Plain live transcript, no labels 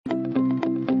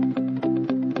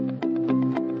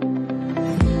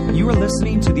are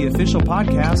listening to the official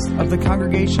podcast of the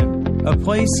congregation, A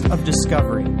Place of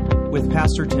Discovery, with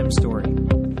Pastor Tim Story.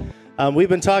 We've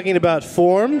been talking about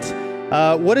formed.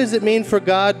 What does it mean for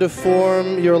God to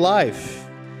form your life?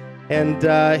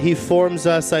 And He forms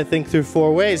us, I think, through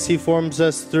four ways. He forms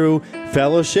us through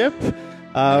fellowship,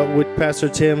 which Pastor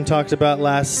Tim talked about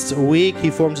last week. He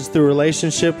forms us through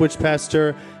relationship, which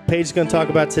Pastor Paige is going to talk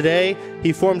about today.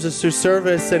 He forms us through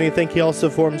service, and I think He also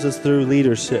forms us through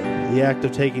leadership, the act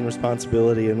of taking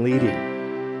responsibility and leading.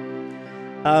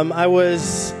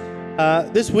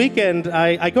 This weekend,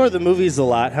 I go to the movies a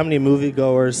lot. How many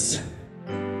moviegoers?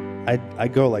 I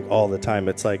go like all the time.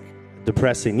 It's like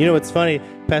depressing. You know, it's funny.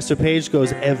 Pastor Paige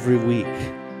goes every week.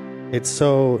 It's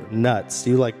so nuts.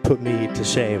 You like put me to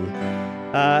shame.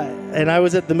 And I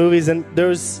was at the movies, and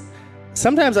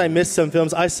sometimes I miss some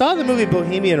films. I saw the movie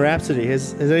Bohemian Rhapsody.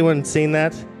 Has anyone seen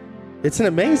that? It's an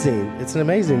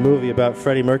amazing movie about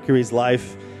Freddie Mercury's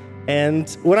life. And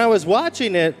when I was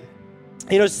watching it,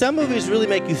 you know, some movies really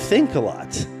make you think a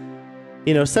lot.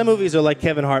 You know, some movies are like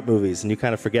Kevin Hart movies, and you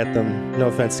kind of forget them. No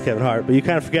offense to Kevin Hart, but you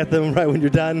kind of forget them right when you're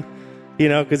done, you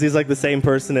know, because he's like the same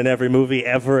person in every movie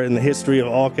ever in the history of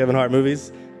all Kevin Hart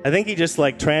movies. I think he just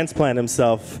like transplanted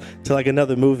himself to like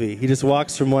another movie. He just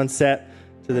walks from one set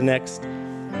to the next.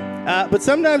 But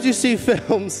sometimes you see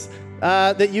films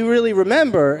that you really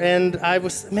remember, and I've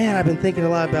been thinking a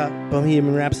lot about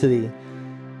Bohemian Rhapsody.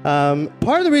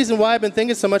 Part of the reason why I've been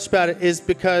thinking so much about it is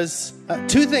because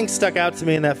two things stuck out to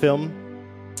me in that film.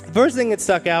 The first thing that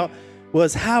stuck out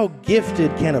was how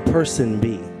gifted can a person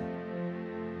be?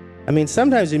 I mean,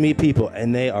 sometimes you meet people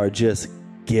and they are just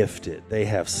gifted. They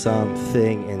have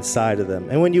something inside of them.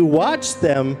 And when you watch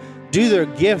them do their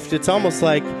gift, it's almost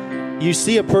like you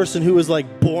see a person who was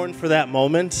like born for that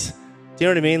moment. Do you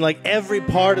know what I mean? Like every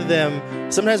part of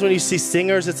them. Sometimes when you see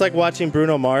singers, it's like watching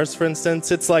Bruno Mars, for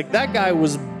instance. It's like that guy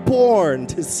was born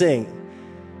to sing.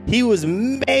 He was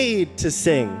made to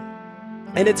sing.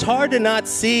 And it's hard to not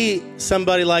see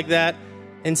somebody like that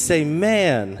and say,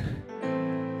 man,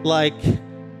 like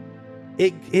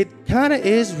it kind of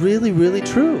is really, really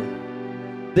true.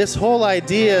 This whole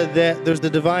idea that there's the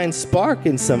divine spark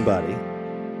in somebody.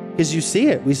 Because you see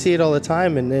it. We see it all the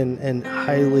time in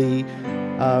highly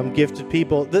gifted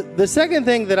people. The second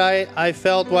thing that I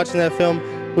felt watching that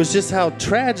film was just how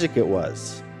tragic it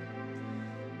was.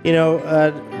 You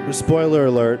know, spoiler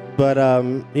alert, but,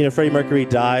 you know, Freddie Mercury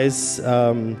dies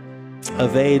of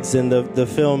AIDS, and the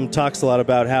film talks a lot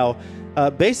about how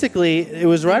basically it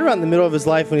was right around the middle of his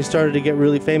life when he started to get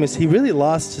really famous. He really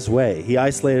lost his way. He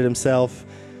isolated himself.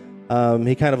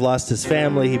 He kind of lost his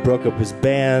family. He broke up his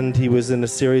band. He was in a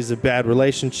series of bad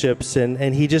relationships,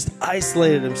 and he just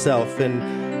isolated himself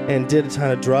and did a ton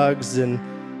of drugs, and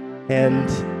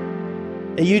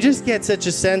you just get such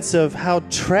a sense of how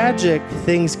tragic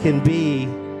things can be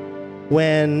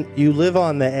when you live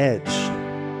on the edge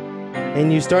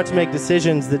and you start to make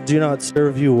decisions that do not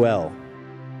serve you well.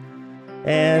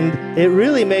 And it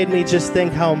really made me just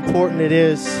think how important it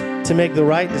is to make the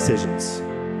right decisions.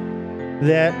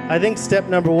 That I think step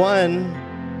number one,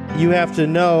 you have to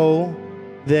know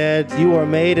that you are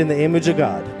made in the image of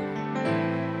God.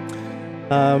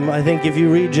 I think if you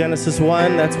read Genesis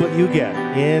 1, that's what you get.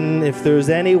 If there's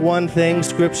any one thing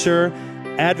Scripture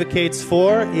advocates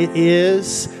for, it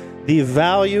is the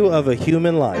value of a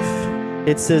human life.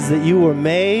 It says that you were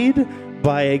made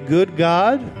by a good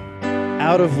God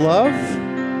out of love,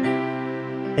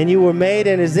 and you were made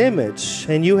in His image,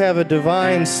 and you have a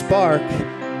divine spark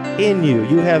in you.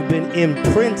 You have been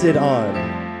imprinted on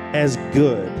as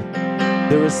good.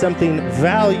 There is something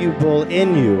valuable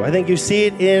in you. I think you see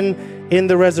it in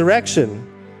the resurrection,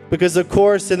 because of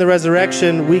course in the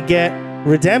resurrection we get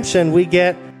redemption, we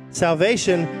get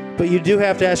salvation, but you do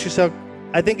have to ask yourself,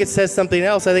 I think it says something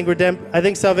else. I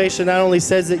think salvation not only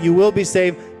says that you will be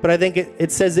saved, but I think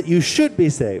it says that you should be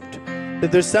saved.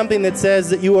 That there's something that says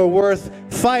that you are worth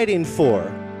fighting for.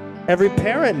 Every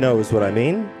parent knows what I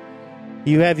mean.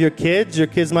 You have your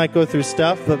kids might go through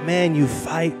stuff, but man, you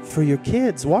fight for your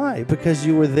kids. Why? Because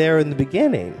you were there in the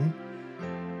beginning.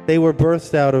 They were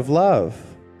birthed out of love.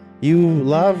 You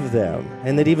love them.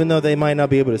 And that even though they might not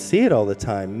be able to see it all the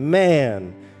time,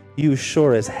 man, you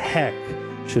sure as heck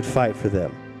should fight for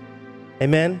them.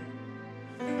 Amen?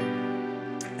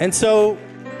 And so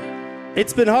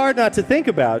it's been hard not to think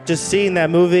about just seeing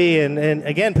that movie. And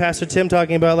again, Pastor Tim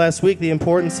talking about last week, the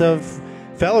importance of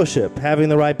fellowship, having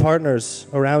the right partners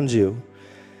around you.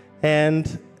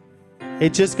 And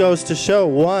it just goes to show,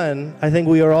 one, I think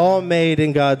we are all made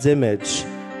in God's image.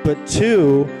 But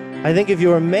two, I think if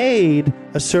you are made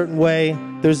a certain way,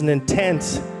 there's an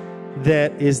intent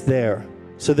that is there.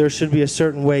 So there should be a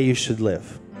certain way you should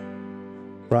live.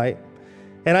 right?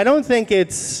 And I don't think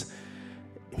it's,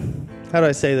 how do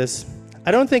I say this?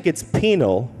 I don't think it's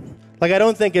penal. Like, I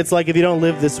don't think it's like if you don't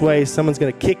live this way, someone's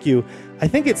going to kick you. I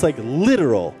think it's like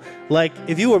literal. Like,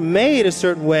 if you were made a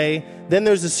certain way, then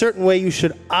there's a certain way you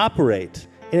should operate.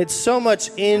 And it's so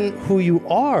much in who you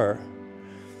are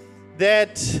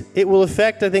that it will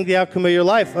affect, I think, the outcome of your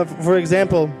life. For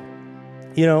example,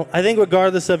 you know, I think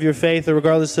regardless of your faith or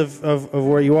regardless of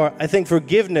where you are, I think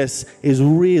forgiveness is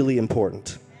really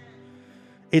important.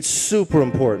 It's super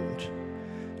important.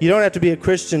 You don't have to be a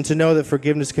Christian to know that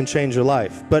forgiveness can change your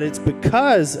life. But it's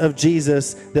because of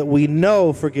Jesus that we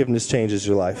know forgiveness changes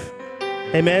your life.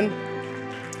 Amen?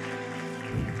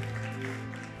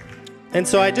 And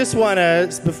so I just want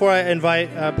to, before I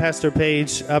invite Pastor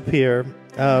Paige up here,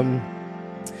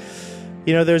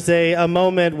 you know, there's a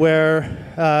moment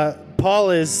where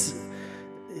Paul is,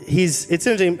 it's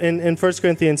interesting, in 1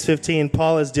 Corinthians 15,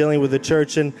 Paul is dealing with the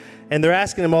church, and they're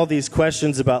asking him all these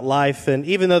questions about life, and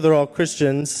even though they're all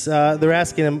Christians, they're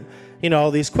asking him, you know,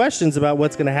 all these questions about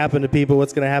what's going to happen to people,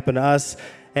 what's going to happen to us.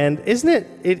 And isn't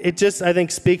it just, I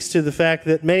think, speaks to the fact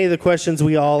that many of the questions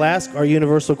we all ask are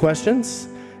universal questions.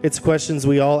 It's questions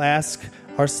we all ask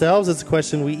ourselves. It's a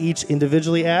question we each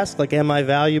individually ask, like, am I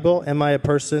valuable? Am I a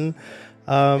person?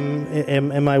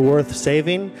 Am I worth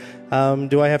saving?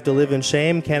 Do I have to live in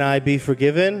shame? Can I be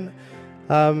forgiven?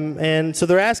 And so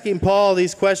they're asking Paul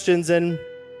these questions, and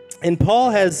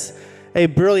Paul has a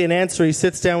brilliant answer. He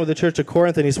sits down with the church of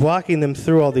Corinth, and he's walking them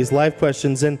through all these life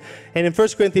questions. And in 1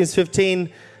 Corinthians 15,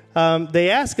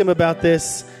 they ask him about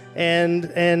this,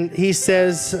 and he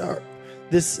says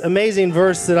this amazing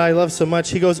verse that I love so much.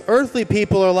 He goes, earthly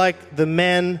people are like the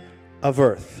men of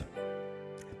earth,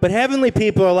 but heavenly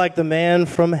people are like the man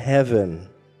from heaven.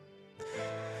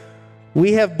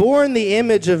 We have borne the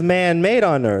image of man made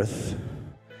on earth,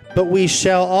 but we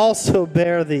shall also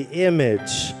bear the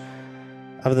image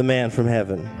of the man from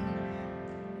heaven.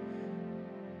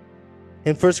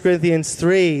 In 1 Corinthians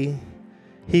 3,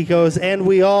 he goes, and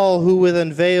we all who with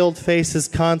unveiled faces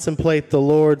contemplate the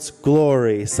Lord's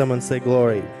glory, someone say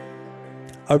glory,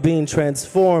 are being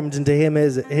transformed into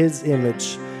his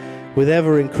image with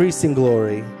ever increasing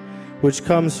glory, which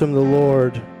comes from the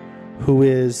Lord who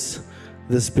is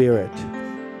the Spirit.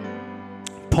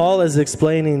 Paul is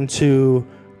explaining to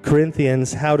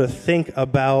Corinthians how to think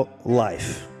about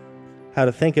life, how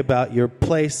to think about your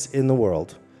place in the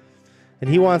world. And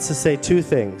he wants to say two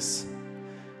things.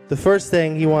 The first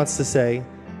thing he wants to say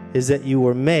is that you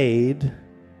were made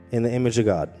in the image of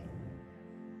God.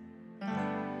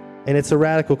 And it's a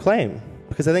radical claim,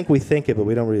 because I think we think it, but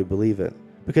we don't really believe it.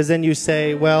 Because then you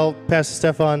say, well, Pastor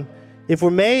Stefan, if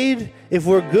we're made, if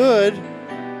we're good,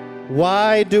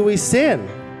 why do we sin?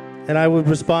 And I would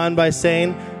respond by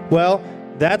saying, well,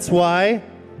 that's why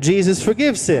Jesus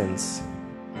forgives sins.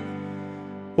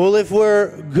 Well, if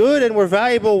we're good and we're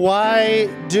valuable, why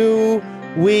do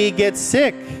we get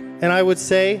sick? And I would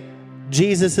say,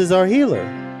 Jesus is our healer.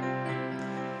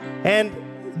 And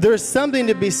there's something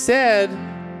to be said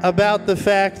about the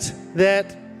fact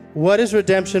that what is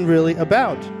redemption really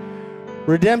about?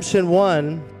 Redemption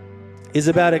 1 is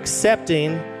about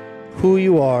accepting who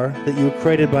you are, that you were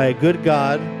created by a good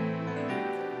God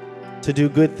to do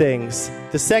good things.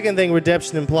 The second thing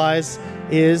redemption implies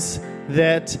is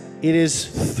that it is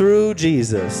through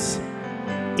Jesus,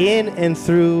 in and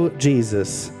through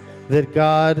Jesus, that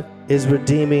God is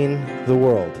redeeming the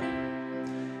world.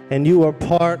 And you are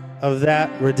part of that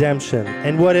redemption.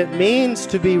 And what it means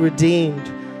to be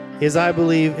redeemed is, I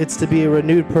believe, it's to be a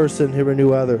renewed person who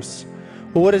renew others.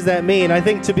 Well, what does that mean? I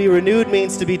think to be renewed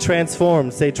means to be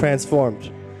transformed. Say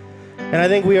transformed. And I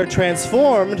think we are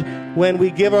transformed when we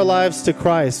give our lives to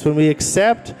Christ, when we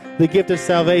accept the gift of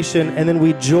salvation, and then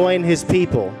we join his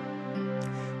people.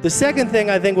 The second thing,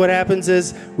 I think what happens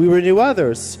is we renew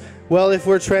others. Well, if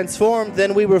we're transformed,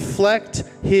 then we reflect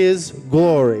his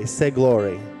glory. Say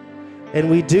glory. And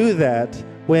we do that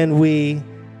when we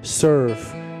serve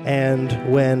and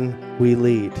when we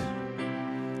lead.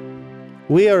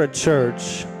 We are a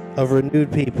church of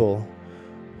renewed people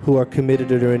who are committed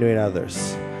to renewing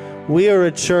others. We are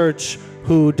a church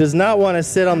who does not want to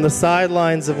sit on the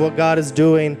sidelines of what God is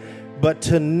doing, but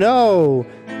to know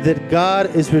that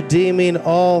God is redeeming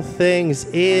all things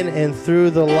in and through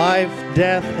the life,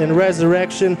 death, and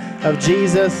resurrection of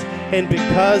Jesus. And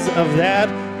because of that,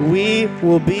 we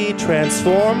will be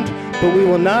transformed. But we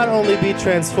will not only be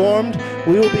transformed,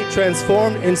 we will be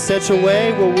transformed in such a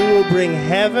way where we will bring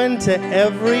heaven to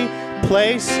every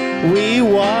place we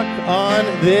walk on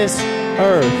this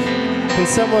earth. Can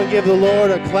someone give the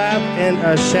Lord a clap and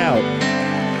a shout?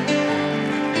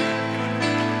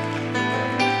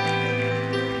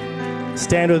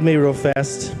 stand with me real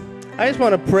fast. I just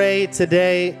want to pray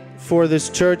today for this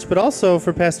church, but also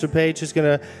for Pastor Paige, who's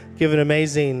going to give an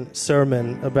amazing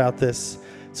sermon about this.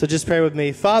 So just pray with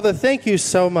me. Father, thank you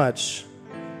so much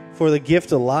for the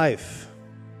gift of life.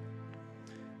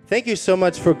 Thank you so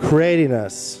much for creating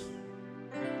us,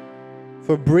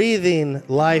 for breathing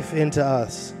life into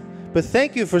us. But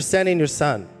thank you for sending your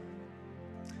Son,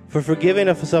 for forgiving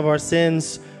us of our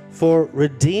sins, for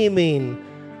redeeming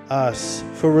us,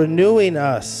 for renewing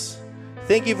us.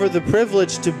 Thank you for the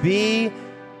privilege to be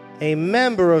a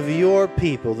member of your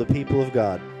people, the people of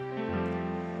God.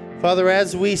 Father,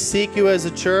 as we seek you as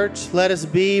a church, let us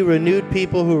be renewed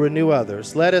people who renew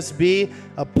others. Let us be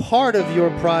a part of your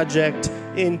project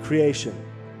in creation.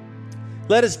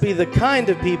 Let us be the kind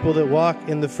of people that walk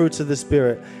in the fruits of the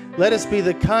Spirit. Let us be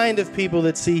the kind of people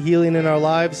that see healing in our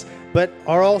lives, but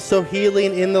are also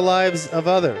healing in the lives of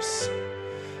others.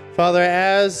 Father,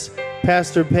 as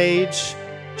Pastor Paige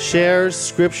shares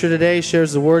scripture today,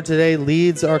 shares the word today,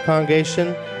 leads our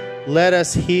congregation, let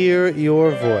us hear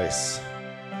your voice.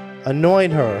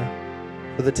 Anoint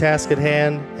her for the task at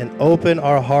hand and open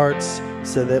our hearts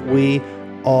so that we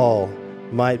all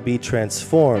might be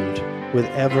transformed with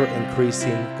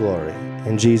ever-increasing glory.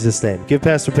 In Jesus' name. Give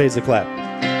Pastor Paige a clap.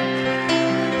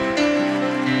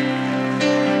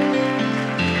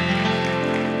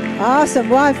 Awesome.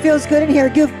 Well, it feels good in here.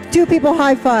 Give two people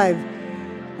high five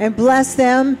and bless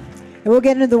them. And we'll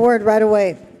get into the word right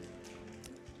away.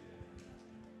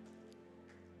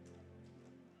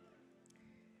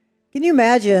 Can you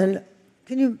imagine,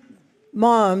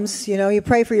 moms, you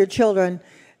pray for your children.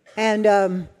 And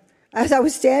as I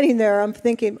was standing there, I'm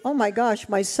thinking, oh my gosh,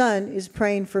 my son is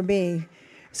praying for me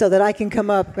so that I can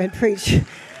come up and preach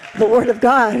the word of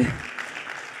God.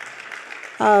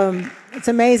 It's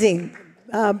amazing.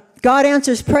 God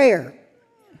answers prayer.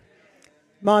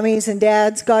 Mommies and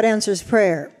dads, God answers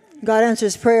prayer. God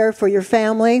answers prayer for your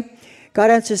family.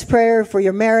 God answers prayer for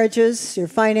your marriages, your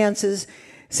finances.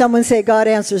 Someone say, God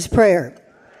answers prayer.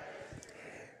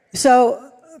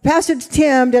 So, Pastor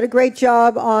Tim did a great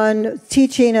job on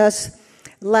teaching us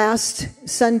last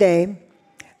Sunday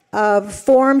of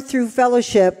form through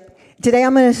fellowship. Today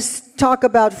I'm going to talk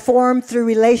about form through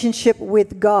relationship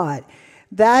with God.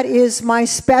 That is my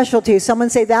specialty. Someone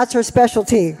say, that's her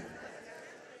specialty.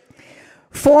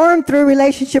 Form through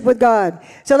relationship with God.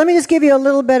 So let me just give you a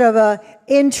little bit of an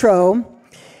intro.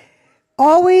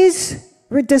 Always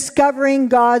rediscovering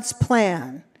God's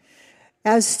plan.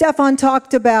 As Stefan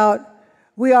talked about,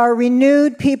 we are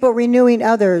renewed people renewing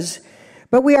others.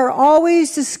 But we are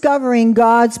always discovering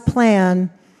God's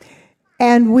plan.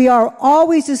 And we are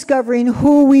always discovering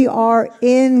who we are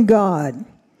in God.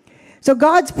 So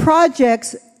God's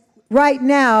projects right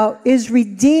now is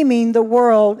redeeming the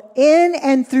world in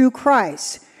and through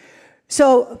Christ.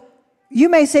 So you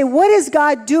may say, what is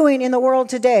God doing in the world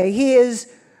today? He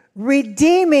is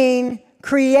redeeming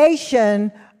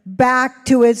creation back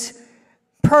to its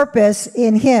purpose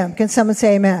in Him. Can someone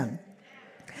say amen?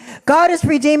 God is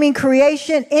redeeming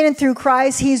creation in and through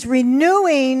Christ. He's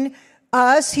renewing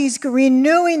us. He's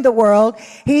renewing the world.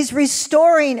 He's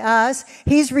restoring us.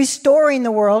 He's restoring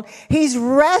the world. He's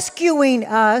rescuing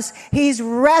us. He's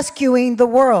rescuing the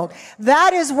world.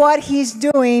 That is what He's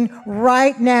doing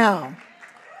right now.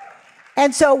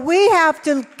 And so we have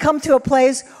to come to a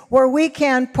place where we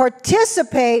can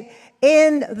participate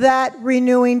in that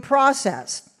renewing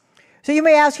process. So you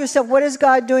may ask yourself, what is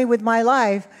God doing with my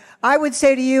life? I would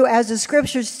say to you, as the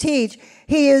scriptures teach,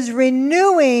 He is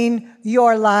renewing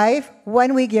your life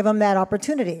when we give Him that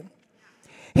opportunity.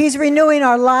 He's renewing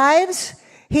our lives.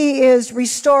 He is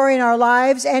restoring our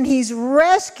lives, and He's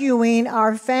rescuing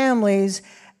our families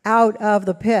out of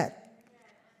the pit.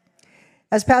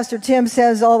 As Pastor Tim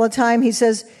says all the time, he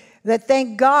says that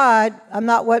thank God I'm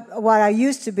not what I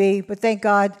used to be, but thank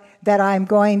God that I'm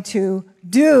going to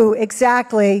do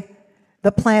exactly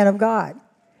the plan of God.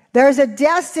 There's a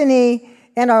destiny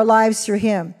in our lives through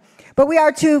Him. But we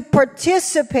are to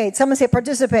participate. Someone say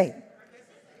participate.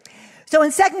 So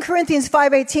in 2 Corinthians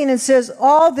 5:18 it says,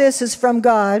 all this is from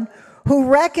God who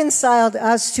reconciled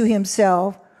us to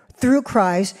Himself through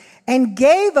Christ and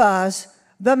gave us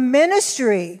the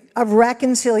ministry of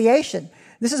reconciliation.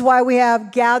 This is why we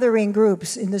have gathering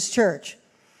groups in this church.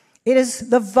 It is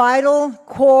the vital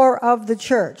core of the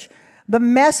church. The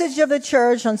message of the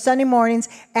church on Sunday mornings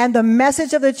and the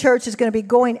message of the church is going to be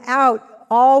going out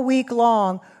all week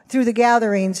long through the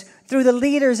gatherings, through the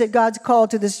leaders that God's called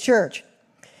to this church.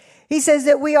 He says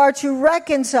that we are to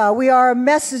reconcile. We are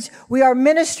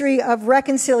ministry of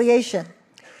reconciliation.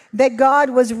 That God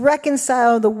was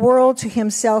reconciling the world to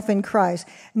Himself in Christ,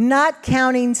 not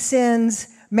counting sins,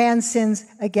 man's sins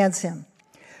against Him.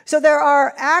 So there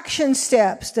are action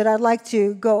steps that I'd like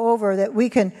to go over that we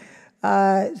can,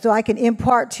 so I can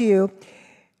impart to you.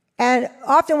 And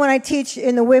often when I teach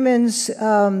in the Women's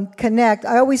Connect,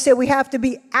 I always say we have to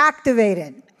be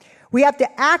activated. We have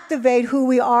to activate who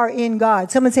we are in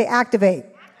God. Someone say activate.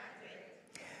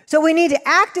 So we need to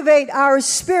activate our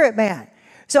spirit man.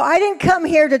 So I didn't come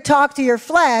here to talk to your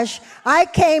flesh. I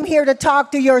came here to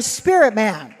talk to your spirit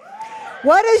man.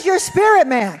 What is your spirit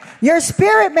man? Your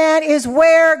spirit man is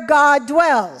where God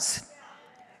dwells.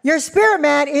 Your spirit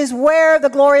man is where the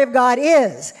glory of God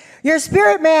is. Your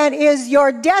spirit man is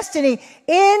your destiny.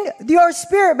 In your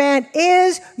spirit man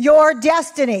is your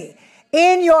destiny.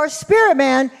 In your spirit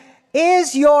man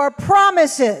is your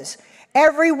promises.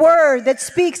 Every word that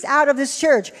speaks out of this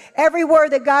church, every word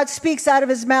that God speaks out of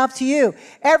his mouth to you,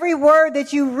 every word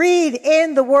that you read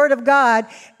in the word of God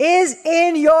is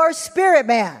in your spirit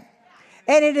man.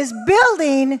 And it is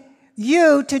building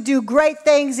you to do great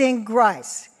things in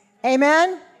Christ.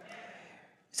 Amen?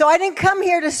 So I didn't come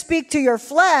here to speak to your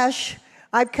flesh.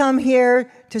 I've come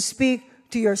here to speak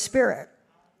to your spirit.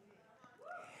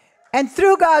 And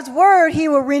through God's word, he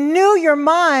will renew your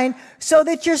mind so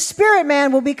that your spirit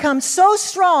man will become so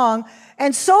strong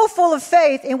and so full of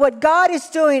faith in what God is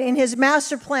doing in his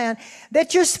master plan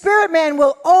that your spirit man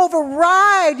will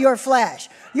override your flesh.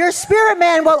 Your spirit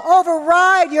man will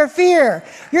override your fear.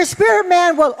 Your spirit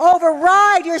man will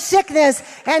override your sickness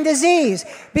and disease,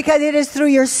 because it is through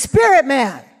your spirit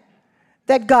man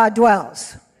that God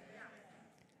dwells.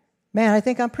 Man, I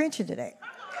think I'm preaching today.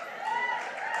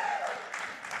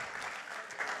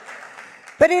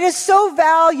 But it is so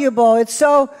valuable.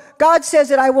 God says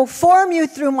that I will form you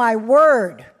through my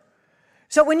word.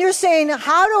 So when you're saying,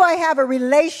 how do I have a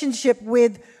relationship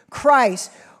with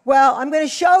Christ? Well, I'm going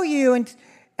to show you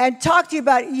and talk to you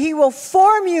about it. He will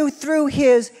form you through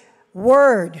his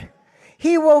word.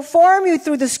 He will form you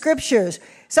through the scriptures.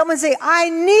 Someone say,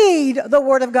 I need the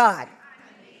word of God.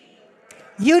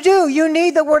 You do. You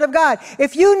need the word of God.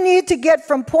 If you need to get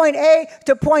from point A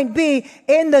to point B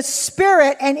in the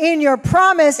spirit and in your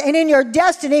promise and in your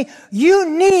destiny, you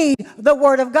need the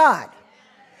word of God.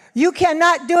 You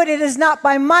cannot do it. It is not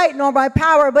by might nor by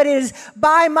power, but it is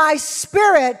by my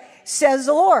spirit, says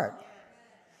the Lord.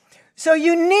 So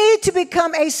you need to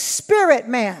become a spirit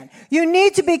man. You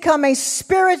need to become a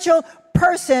spiritual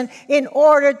person in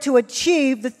order to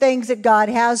achieve the things that God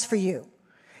has for you.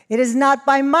 It is not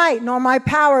by might nor my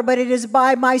power, but it is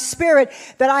by my spirit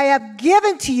that I have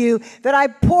given to you, that I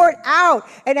poured out.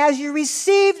 And as you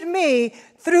received me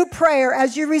through prayer,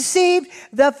 as you received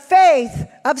the faith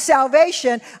of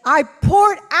salvation, I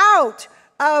poured out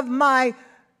of my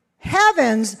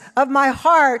heavens, of my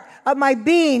heart, of my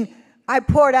being, I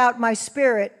poured out my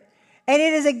spirit. And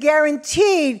it is a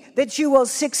guarantee that you will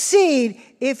succeed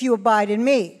if you abide in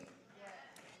me.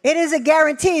 It is a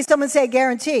guarantee. Someone say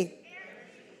guarantee.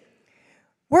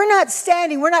 We're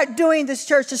not doing this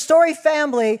church. The Story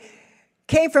family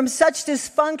came from such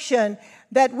dysfunction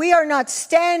that we are not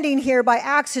standing here by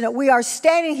accident. We are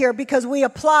standing here because we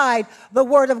applied the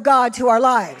word of God to our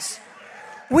lives.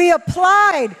 We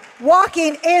applied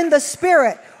walking in the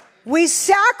spirit. We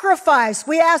sacrificed.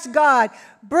 We asked God,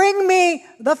 bring me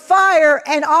the fire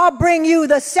and I'll bring you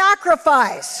the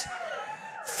sacrifice.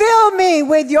 Fill me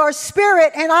with your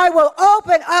spirit and I will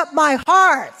open up my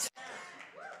heart.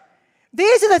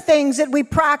 These are the things that we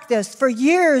practiced for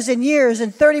years and years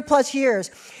and 30 plus years.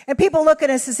 And people look at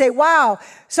us and say, wow,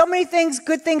 so many things,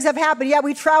 good things have happened. Yeah,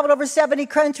 we traveled over 70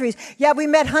 countries. Yeah, we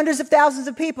met hundreds of thousands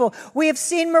of people. We have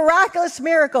seen miraculous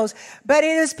miracles. But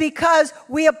it is because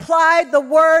we applied the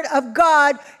word of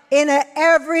God in an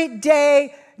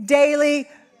everyday, daily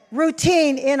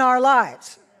routine in our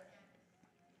lives.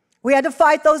 We had to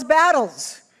fight those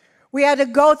battles. We had to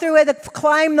go through it, to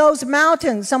climb those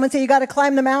mountains. Someone say, you got to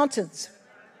climb the mountains.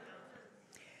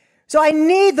 So I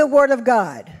need the word of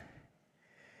God.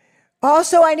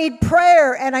 Also, I need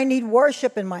prayer and I need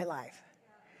worship in my life.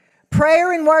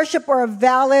 Prayer and worship are a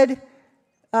valid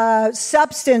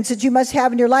substance that you must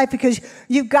have in your life, because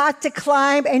you've got to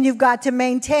climb and you've got to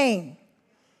maintain.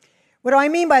 What do I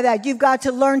mean by that? You've got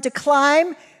to learn to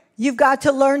climb. You've got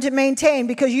to learn to maintain,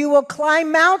 because you will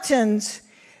climb mountains.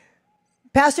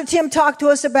 Pastor Tim talked to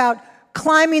us about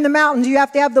climbing the mountains. You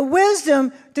have to have the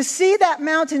wisdom to see that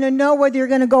mountain and know whether you're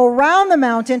going to go around the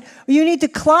mountain or you need to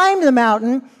climb the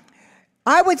mountain.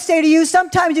 I would say to you,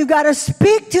 sometimes you've got to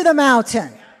speak to the mountain.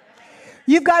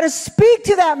 You've got to speak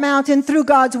to that mountain through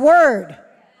God's word.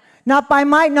 Not by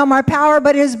might, nor my power,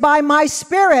 but it is by my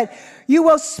spirit. You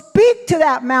will speak to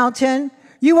that mountain.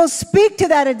 You will speak to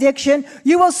that addiction.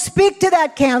 You will speak to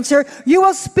that cancer. You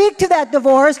will speak to that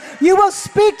divorce. You will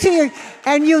speak to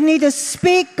and you need to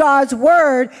speak God's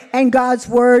word, and God's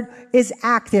word is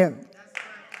active.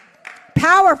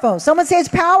 Powerful. Someone say it's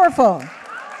powerful.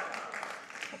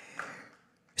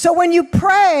 So when you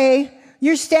pray,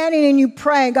 you're standing and you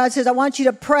pray. God says, I want you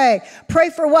to pray.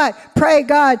 Pray for what? Pray,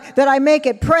 God, that I make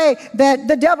it. Pray that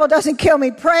the devil doesn't kill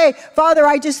me. Pray, Father,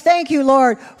 I just thank you,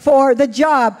 Lord, for the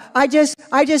job. I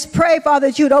just pray, Father,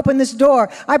 that you would open this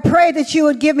door. I pray that you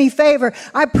would give me favor.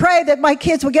 I pray that my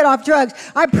kids will get off drugs.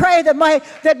 I pray that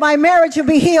my marriage will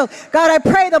be healed. God, I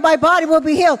pray that my body will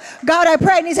be healed. God, I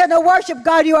pray. And he said, no, worship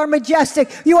God. You are majestic.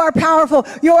 You are powerful.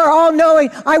 You are all-knowing.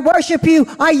 I worship you.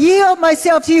 I yield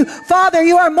myself to you. Father,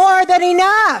 you are more than enough.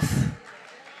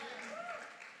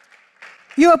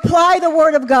 You apply the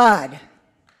word of God.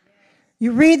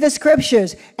 You read the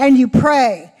scriptures and you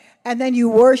pray and then you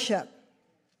worship.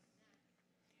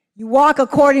 You walk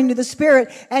according to the Spirit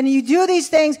and you do these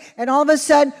things, and all of a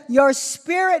sudden your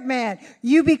spirit man,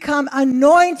 you become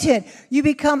anointed. You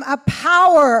become a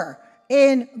power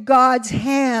in God's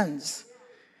hands.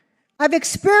 I've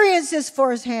experienced this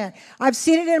firsthand. I've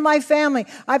seen it in my family.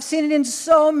 I've seen it in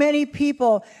so many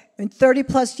people in 30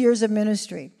 plus years of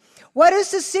ministry. What is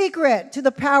the secret to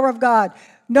the power of God?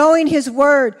 Knowing his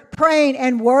word, praying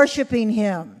and worshiping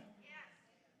him.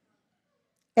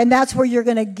 And that's where you're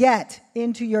going to get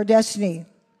into your destiny.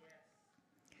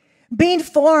 Being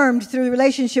formed through the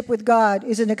relationship with God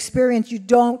is an experience you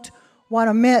don't want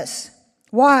to miss.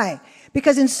 Why?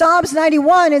 Because in Psalms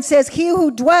 91, it says, he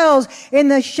who dwells in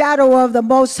the shadow of the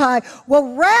Most High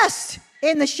will rest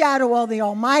in the shadow of the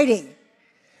Almighty.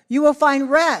 You will find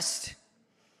rest.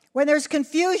 When there's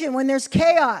confusion, when there's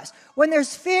chaos, when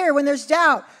there's fear, when there's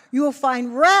doubt, you will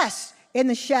find rest in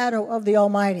the shadow of the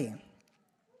Almighty.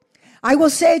 I will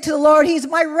say to the Lord, he's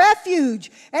my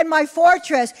refuge and my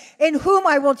fortress in whom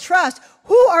I will trust.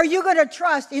 Who are you going to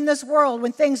trust in this world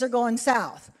when things are going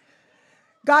south?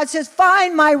 God says,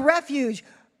 find my refuge.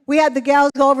 We had the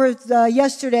gals over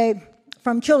yesterday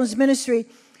from Children's Ministry,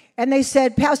 and they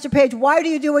said, Pastor Paige, why do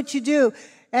you do what you do?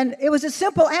 And it was a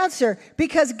simple answer,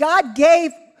 because God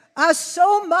gave us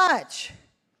so much.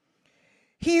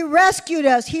 He rescued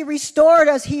us. He restored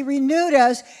us. He renewed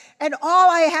us. And all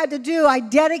I had to do, I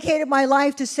dedicated my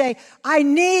life to say, I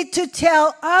need to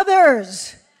tell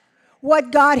others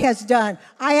what God has done.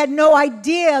 I had no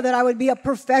idea that I would be a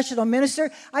professional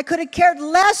minister. I could have cared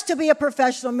less to be a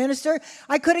professional minister.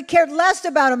 I could have cared less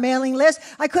about a mailing list.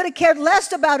 I could have cared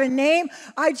less about a name.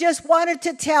 I just wanted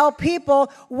to tell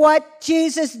people what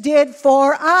Jesus did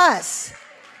for us.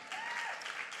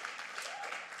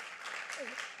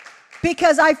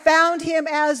 Because I found him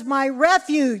as my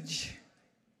refuge,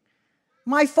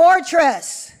 my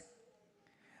fortress,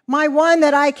 my one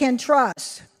that I can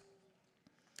trust.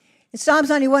 In Psalms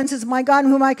 91 says, my God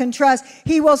in whom I can trust,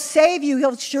 he will save you.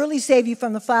 He'll surely save you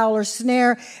from the fowler's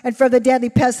snare and from the deadly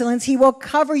pestilence. He will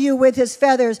cover you with his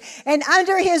feathers, and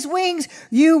under his wings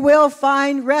you will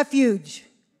find refuge.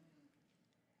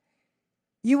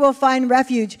 You will find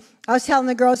refuge. I was telling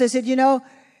the girls, I said, you know,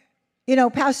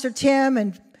 Pastor Tim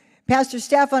and Pastor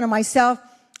Stefan and myself,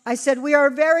 I said, we are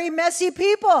very messy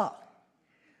people.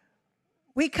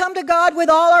 We come to God with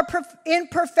all our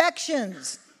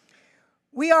imperfections.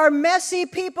 We are messy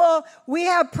people. We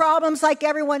have problems like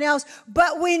everyone else,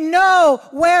 but we know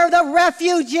where the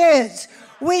refuge is.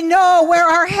 We know where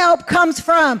our help comes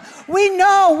from. We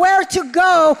know where to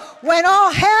go when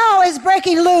all hell is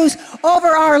breaking loose over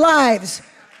our lives.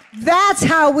 That's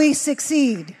how we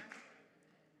succeed.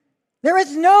 There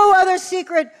is no other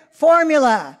secret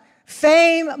formula.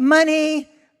 Fame, money,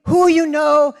 who you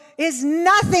know is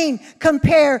nothing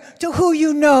compared to who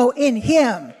you know in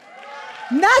him.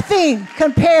 Nothing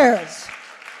compares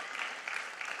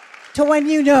to when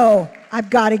you know, I've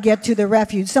got to get to the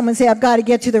refuge. Someone say, I've got to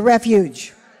get to the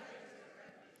refuge.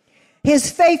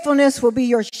 His faithfulness will be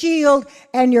your shield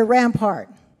and your rampart.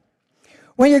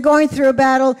 When you're going through a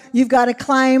battle, you've got to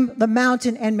climb the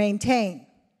mountain and maintain.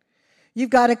 You've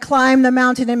got to climb the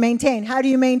mountain and maintain. How do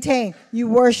you maintain? You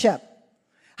worship.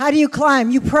 How do you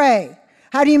climb? You pray.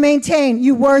 How do you maintain?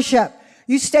 You worship.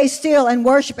 You stay still and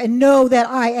worship and know that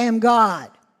I am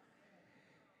God.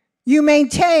 You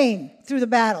maintain through the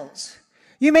battles.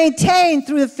 You maintain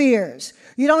through the fears.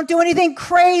 You don't do anything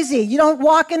crazy. You don't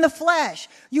walk in the flesh.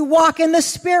 You walk in the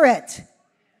Spirit.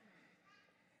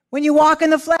 When you walk in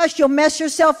the flesh, you'll mess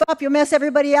yourself up. You'll mess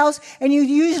everybody else. And you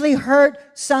usually hurt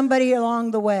somebody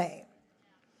along the way.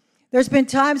 There's been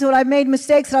times when I've made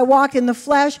mistakes that I walked in the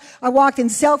flesh, I walked in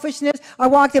selfishness, I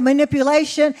walked in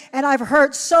manipulation, and I've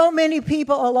hurt so many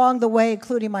people along the way,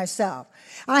 including myself.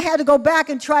 I had to go back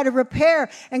and try to repair.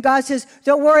 And God says,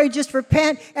 don't worry, just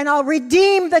repent and I'll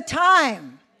redeem the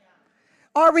time.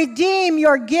 I'll redeem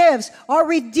your gifts. I'll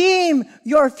redeem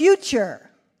your future.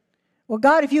 Well,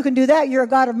 God, if you can do that, you're a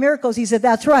God of miracles. He said,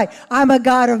 that's right. I'm a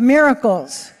God of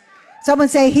miracles. Someone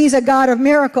say, he's a God of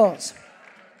miracles.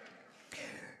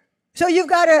 So you've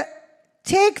got to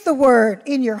take the word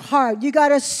in your heart. You got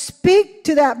to speak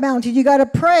to that mountain. You got to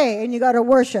pray and you got to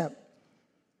worship.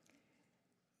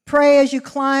 Pray as you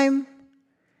climb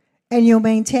and you'll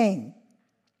maintain.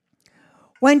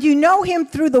 When you know him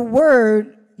through the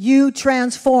word, you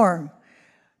transform.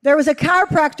 There was a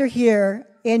chiropractor here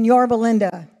in Yorba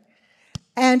Linda,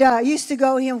 and I used to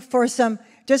go him for some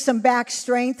back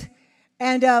strength.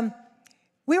 And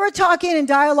we were talking and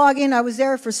dialoguing. I was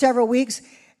there for several weeks,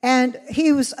 and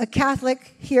he was a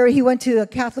Catholic here. He went to a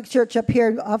Catholic church up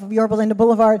here off of Yorba Linda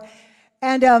Boulevard.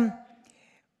 And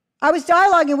I was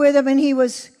dialoguing with him, and I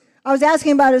was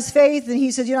asking about his faith, and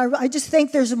he said, I just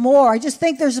think there's more. I just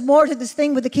think there's more to this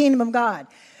thing with the kingdom of God.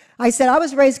 I said, I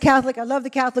was raised Catholic. I love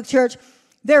the Catholic Church.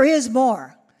 There is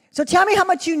more. So tell me how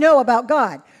much you know about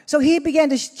God. So he began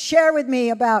to share with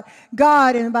me about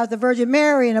God and about the Virgin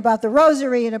Mary and about the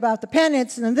Rosary and about the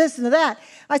penance and this and that.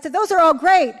 I said, those are all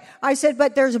great. I said,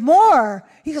 but there's more.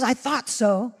 He goes, I thought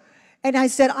so. And I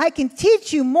said, I can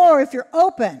teach you more if you're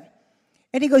open.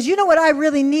 And he goes, you know what I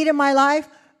really need in my life?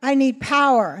 I need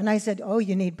power. And I said, oh,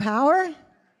 you need power?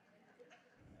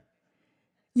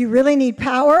 You really need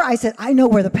power? I said, I know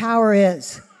where the power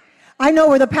is. I know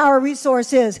where the power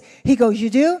resource is. He goes, you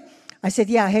do? I said,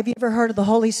 yeah. Have you ever heard of the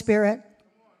Holy Spirit?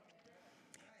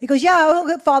 He goes,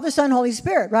 yeah, Father, Son, Holy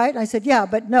Spirit, right? I said, yeah,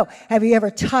 but no. Have you ever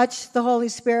touched the Holy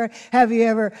Spirit? Have you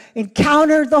ever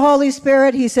encountered the Holy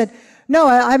Spirit? He said, no,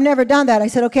 I've never done that. I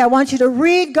said, okay, I want you to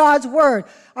read God's word.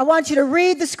 I want you to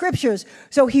read the scriptures.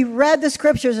 So he read the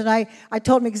scriptures, and I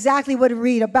told him exactly what to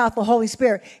read about the Holy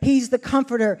Spirit. He's the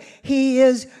comforter. He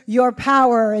is your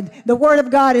power, and the word of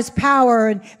God is power,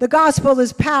 and the gospel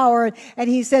is power. And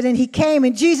he said, and he came,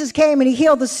 and Jesus came, and he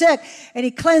healed the sick, and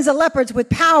he cleansed the lepers with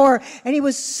power, and he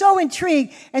was so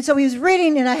intrigued. And so he was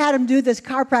reading, and I had him do this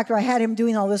chiropractor. I had him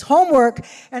doing all this homework,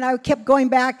 and I kept going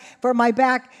back for my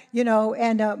back,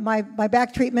 and my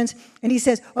back treatments. And he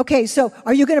says, okay, so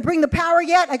are you going to bring the power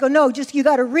yet? I go, no, just you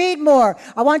got to read more.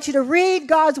 I want you to read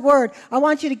God's word. I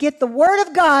want you to get the word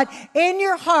of God in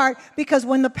your heart, because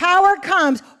when the power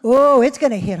comes, it's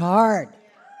going to hit hard.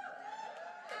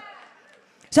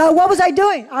 So what was I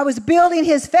doing? I was building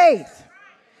his faith.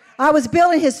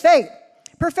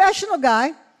 Professional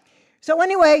guy. So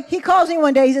anyway, he calls me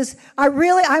one day. He says,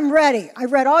 I'm ready.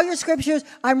 I've read all your scriptures.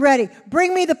 I'm ready.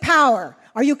 Bring me the power.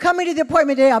 Are you coming to the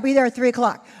appointment today? I'll be there at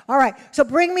 3:00. All right. So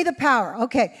bring me the power.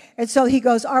 Okay. And so he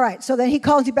goes, all right. So then he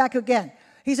calls me back again.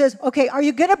 He says, okay, are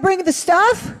you going to bring the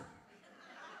stuff?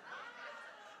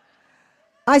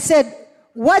 I said,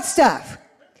 what stuff?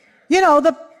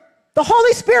 The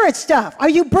Holy Spirit stuff. Are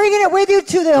you bringing it with you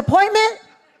to the appointment?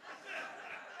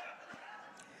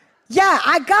 Yeah,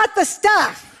 I got the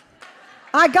stuff.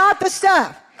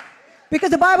 Because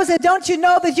the Bible said, don't you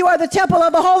know that you are the temple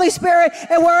of the Holy Spirit,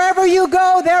 and wherever you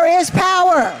go, there is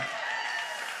power.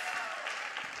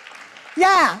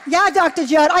 Yeah, Dr.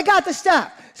 Judd, I got the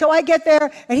stuff. So I get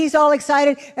there, and he's all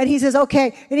excited, and he says,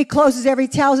 okay, and he tells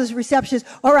his receptionist,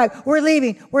 all right, we're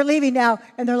leaving now.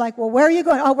 And they're like, well, where are you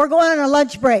going? Oh, we're going on a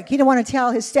lunch break. He didn't want to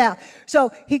tell his staff.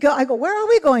 So I go, where are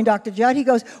we going, Dr. Judd? He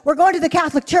goes, we're going to the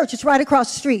Catholic Church. It's right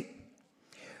across the street.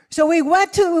 So we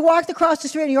walked across the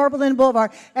street on Yorba Linda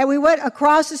Boulevard, and we went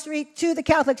across the street to the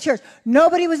Catholic Church.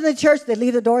 Nobody was in the church. They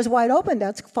leave the doors wide open.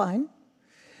 That's fine.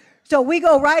 So we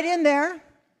go right in there,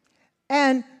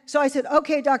 and so I said,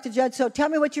 okay, Dr. Judd, so tell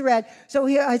me what you read. So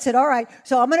I said, all right,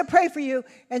 so I'm going to pray for you.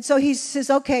 And so he says,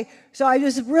 okay. So I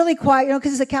was really quiet,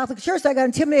 because it's a Catholic church. So I got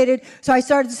intimidated. So I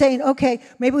started saying, okay,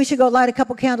 maybe we should go light a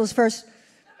couple candles first.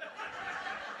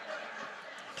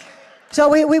 So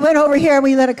we went over here, and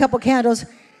we lit a couple candles.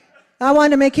 I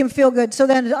wanted to make him feel good. So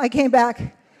then I came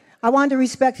back. I wanted to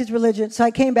respect his religion. So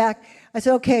I came back. I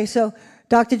said, okay, so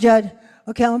Dr. Judd,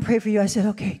 okay, I'm going to pray for you. I said,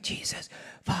 okay, Jesus,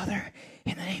 Father,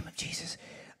 in the name of Jesus,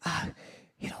 why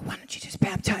don't you just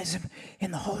baptize him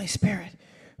in the Holy Spirit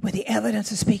with the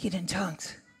evidence of speaking in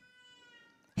tongues?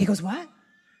 He goes, what?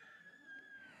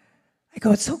 I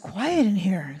go, it's so quiet in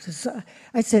here.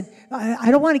 I said,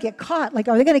 I don't want to get caught. Like,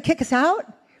 are they going to kick us out?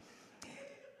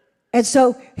 And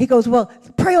so he goes, well,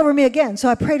 pray over me again. So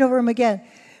I prayed over him again.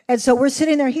 And so we're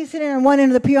sitting there. He's sitting on one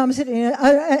end of the pew. I'm sitting on the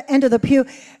other end of the pew.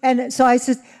 And so I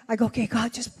go, okay,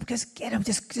 God, just get him.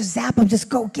 Just zap him. Just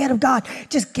go get him, God.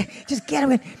 Just get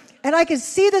him. And I can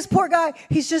see this poor guy.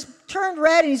 He's just turned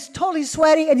red, and he's totally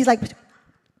sweaty. And he's like,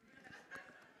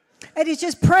 And he's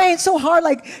just praying so hard,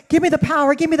 like, give me the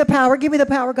power, give me the power, give me the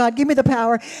power, God, give me the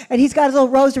power. And he's got his little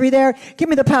rosary there, give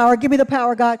me the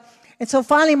power, God. And so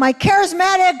finally my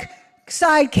charismatic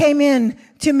side came in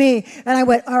to me. And I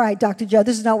went, all right, Dr. Judd,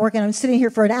 this is not working. I'm sitting here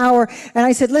for an hour. And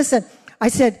I said, listen, I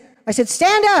said,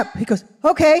 stand up. He goes,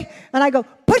 okay. And I go,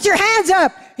 put your hands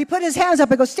up. He put his hands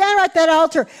up. I go, stand right at that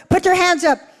altar. Put your hands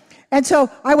up. And so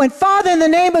I went, Father, in the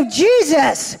name of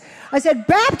Jesus. I said,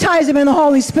 baptize him in the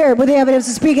Holy Spirit with the evidence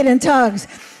of speaking in tongues.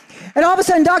 And all of a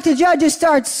sudden, Dr. Judd just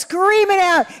starts screaming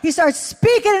out. He starts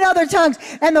speaking in other tongues.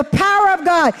 And the power of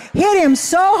God hit him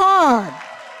so hard.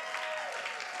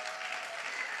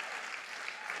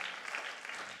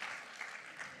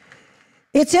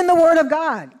 It's in the Word of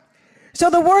God. So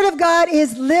the Word of God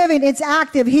is living. It's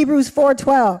active. Hebrews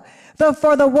 4:12.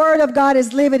 For the Word of God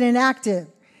is living and active.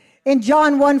 In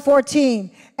John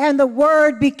 1:14, and the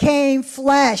Word became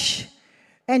flesh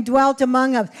and dwelt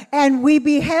among us, and we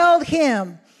beheld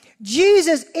him.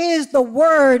 Jesus is the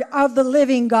Word of the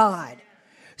living God.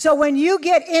 So when you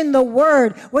get in the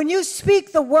Word, when you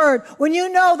speak the Word, when you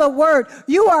know the Word,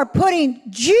 you are putting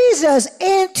Jesus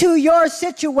into your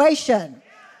situation.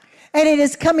 And it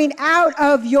is coming out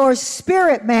of your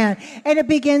spirit, man. And it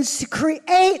begins to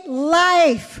create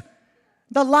life,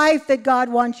 the life that God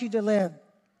wants you to live.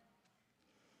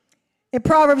 In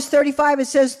Proverbs 35, it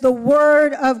says, the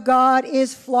word of God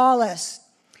is flawless.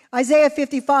 Isaiah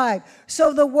 55,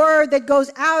 so the word that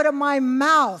goes out of my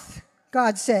mouth,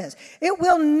 God says, it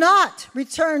will not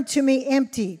return to me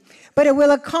empty, but it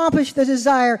will accomplish the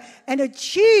desire and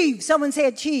achieve, someone say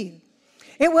achieve.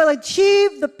 It will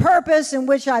achieve the purpose in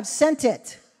which I've sent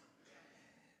it.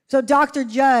 So Dr.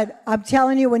 Judd, I'm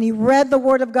telling you, when he read the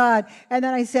Word of God, and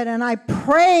then I said, and I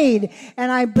prayed,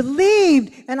 and I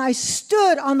believed, and I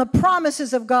stood on the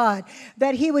promises of God,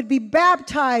 that he would be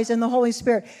baptized in the Holy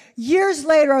Spirit. Years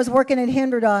later, I was working at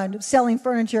Hinderdon, selling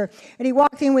furniture, and he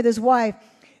walked in with his wife,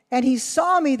 and he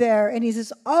saw me there, and he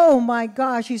says, oh my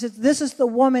gosh, he says, this is the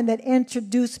woman that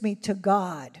introduced me to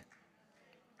God.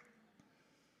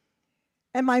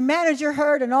 And my manager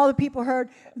heard, and all the people heard,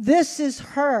 this is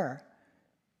her.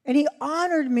 And he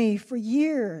honored me for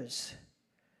years.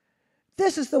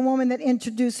 This is the woman that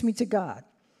introduced me to God.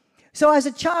 So as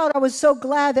a child, I was so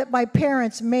glad that my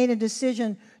parents made a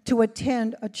decision to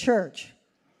attend a church.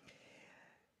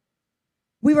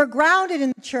 We were grounded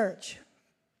in the church.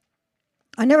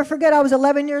 I never forget, I was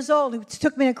 11 years old. It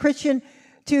took me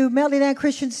to Melody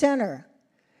Christian Center.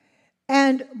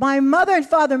 And my mother and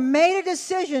father made a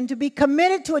decision to be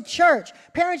committed to a church.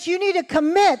 Parents, you need to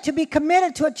commit to be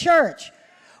committed to a church.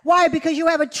 Why? Because you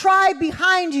have a tribe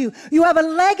behind you. You have a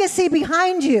legacy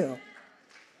behind you.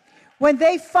 When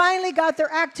they finally got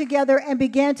their act together and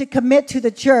began to commit to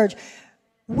the church,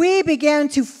 we began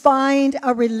to find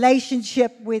a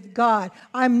relationship with God.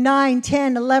 I'm 9,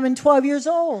 10, 11, 12 years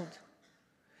old.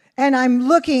 And I'm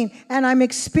looking and I'm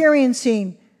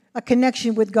experiencing a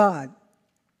connection with God.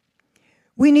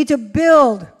 We need to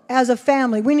build as a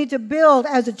family. We need to build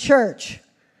as a church.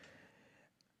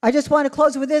 I just want to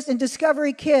close with this. In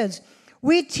Discovery Kids,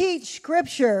 we teach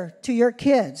Scripture to your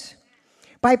kids.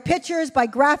 By pictures, by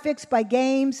graphics, by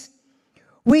games.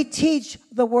 We teach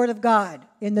the Word of God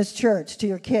in this church to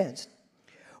your kids.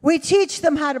 We teach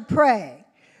them how to pray.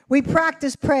 We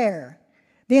practice prayer.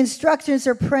 The instructors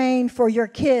are praying for your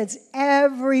kids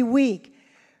every week.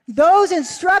 Those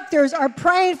instructors are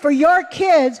praying for your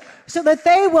kids so that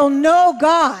they will know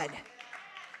God.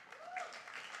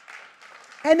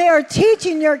 And they are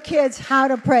teaching your kids how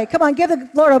to pray. Come on, give the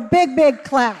Lord a big, big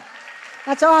clap.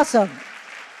 That's awesome.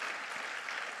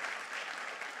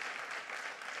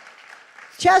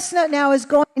 Chestnut now is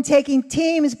going and taking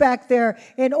teams back there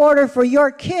in order for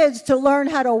your kids to learn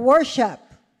how to worship.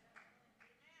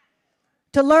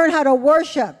 To learn how to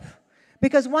worship.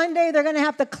 Because one day they're going to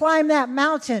have to climb that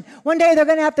mountain. One day they're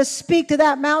going to have to speak to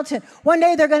that mountain. One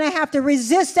day they're going to have to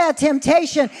resist that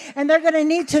temptation. And they're going to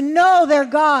need to know their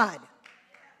God.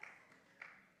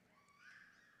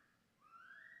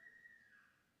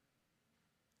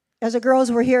 As the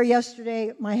girls were here yesterday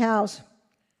at my house,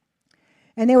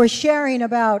 and they were sharing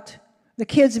about the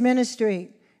kids' ministry.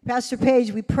 Pastor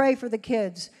Paige, we pray for the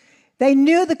kids. They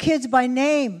knew the kids by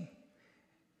name.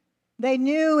 They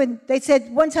knew, and they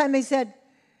said, one time they said,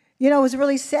 you know, it was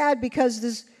really sad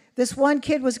because this one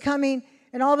kid was coming,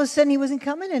 and all of a sudden he wasn't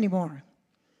coming anymore.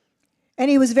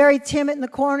 And he was very timid in the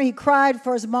corner. He cried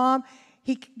for his mom.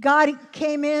 God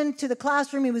came into the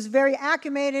classroom. He was very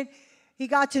acclimated. He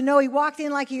got to know, he walked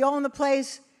in like he owned the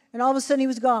place, and all of a sudden he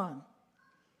was gone.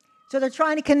 So they're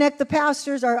trying to connect the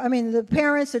pastors, the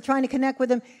parents, they're trying to connect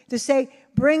with him to say,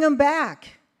 bring him back.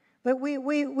 But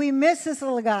we miss this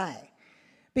little guy.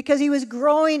 because he was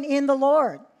growing in the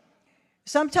Lord.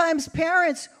 Sometimes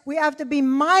parents, we have to be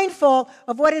mindful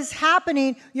of what is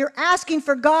happening. You're asking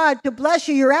for God to bless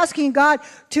you. You're asking God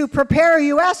to prepare you.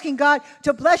 You're asking God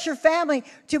to bless your family,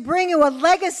 to bring you a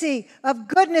legacy of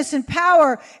goodness and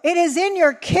power. It is in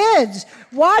your kids.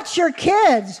 Watch your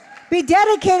kids. Be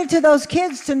dedicated to those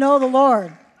kids to know the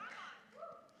Lord.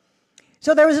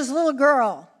 So there was this little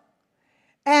girl.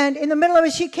 And in the middle of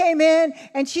it, she came in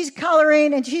and she's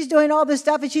coloring and she's doing all this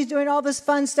stuff and she's doing all this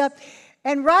fun stuff.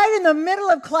 And right in the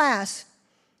middle of class,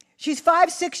 she's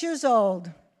 5, 6 years old.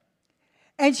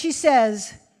 And she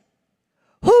says,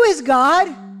 "Who is God?"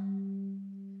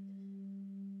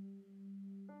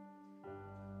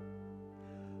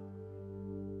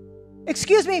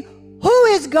 Excuse me, who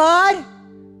is God?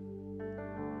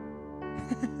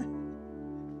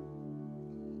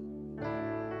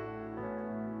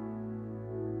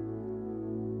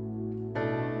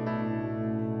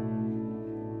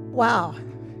 Wow.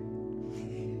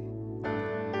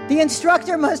 The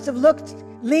instructor must have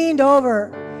leaned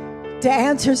over to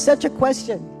answer such a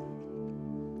question.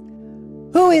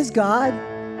 Who is God?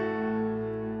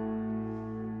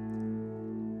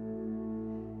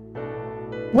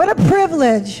 What a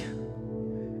privilege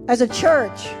as a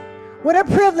church, what a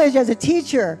privilege as a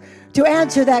teacher to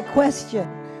answer that question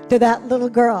to that little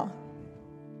girl.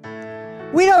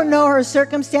 We don't know her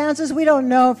circumstances. We don't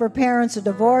know if her parents are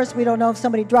divorced. We don't know if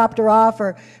somebody dropped her off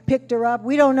or picked her up.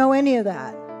 We don't know any of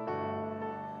that.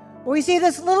 We see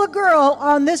this little girl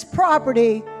on this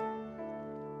property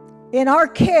in our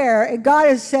care, and God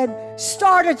has said,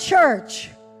 start a church.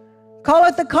 Call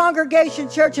it the Congregation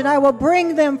Church, and I will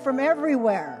bring them from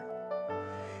everywhere.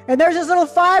 And there's this little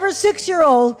 5 or 6 year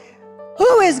old.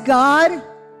 Who is God?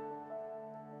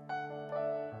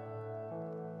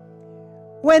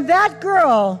 When that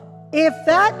girl, if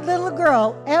that little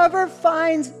girl ever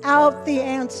finds out the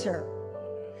answer,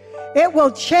 it will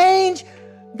change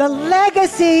the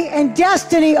legacy and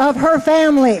destiny of her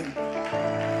family.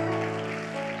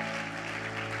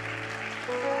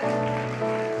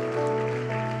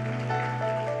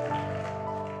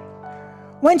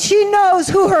 When she knows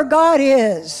who her God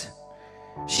is,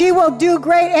 she will do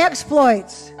great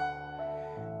exploits.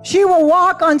 She will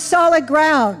walk on solid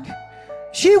ground.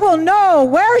 She will know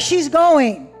where she's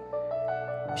going.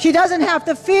 She doesn't have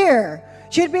to fear.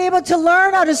 She'll be able to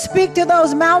learn how to speak to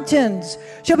those mountains.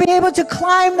 She'll be able to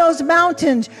climb those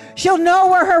mountains. She'll know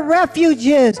where her refuge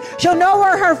is. She'll know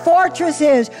where her fortress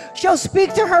is. She'll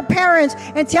speak to her parents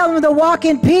and tell them to walk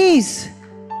in peace.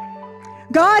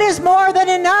 God is more than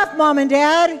enough, Mom and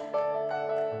Dad.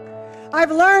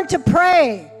 I've learned to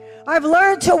pray. I've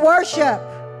learned to worship.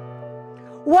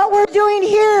 What we're doing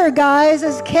here, guys,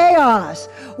 is chaos.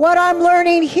 What I'm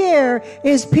learning here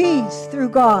is peace through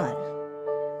God.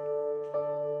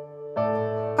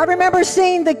 I remember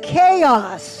seeing the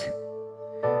chaos,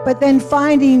 but then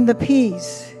finding the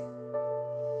peace.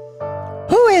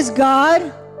 Who is God?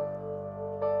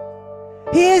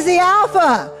 He is the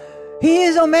Alpha. He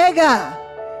is Omega.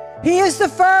 He is the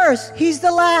first. He's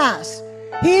the last.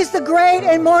 He is the great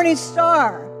and morning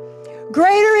star.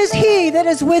 Greater is He that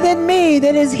is within me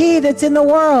than is he that's in the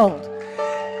world.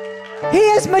 He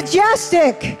is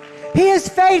majestic. He is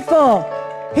faithful.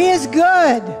 He is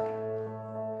good.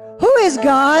 Who is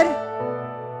God?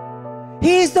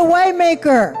 He's the way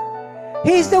maker.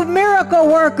 He's the miracle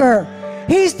worker.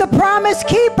 He's the promise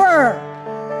keeper.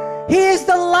 He is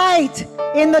the light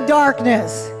in the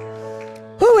darkness.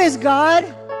 Who is God?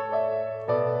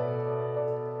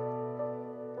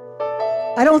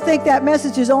 I don't think that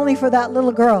message is only for that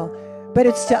little girl, but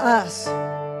it's to us.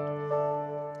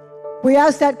 We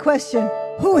ask that question,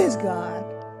 who is God?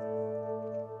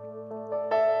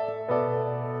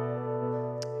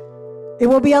 It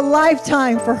will be a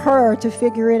lifetime for her to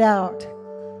figure it out.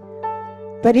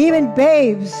 But even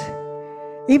babes,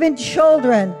 even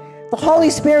children, the Holy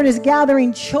Spirit is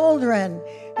gathering children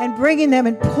and bringing them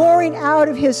and pouring out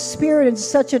of His Spirit at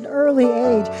such an early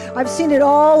age. I've seen it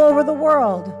all over the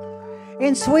world.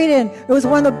 In Sweden, it was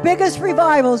one of the biggest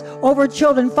revivals over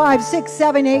children 5, 6,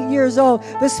 7, 8 years old.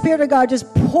 The Spirit of God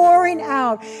just pouring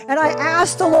out. And I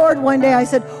asked the Lord one day, I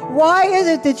said, why is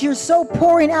it that you're so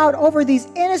pouring out over these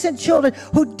innocent children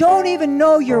who don't even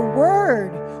know your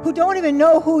word, who don't even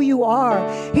know who you are?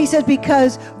 He said,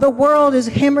 because the world is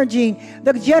hemorrhaging.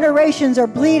 The generations are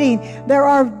bleeding. There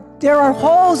are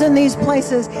holes in these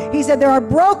places. He said, there are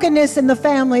brokenness in the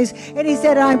families. And he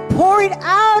said, I'm pouring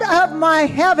out of my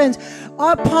heavens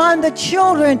upon the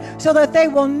children so that they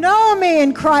will know me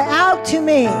and cry out to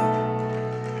me.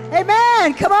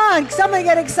 Amen. Come on. Somebody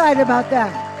get excited about that.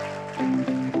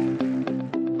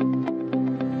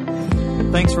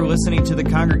 Thanks for listening to the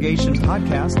Congregation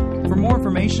Podcast. For more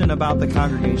information about the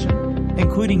Congregation,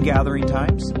 including gathering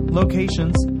times,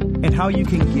 locations, and how you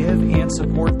can give and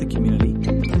support the community,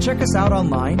 check us out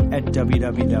online at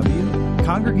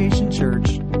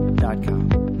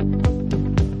www.congregationchurch.com.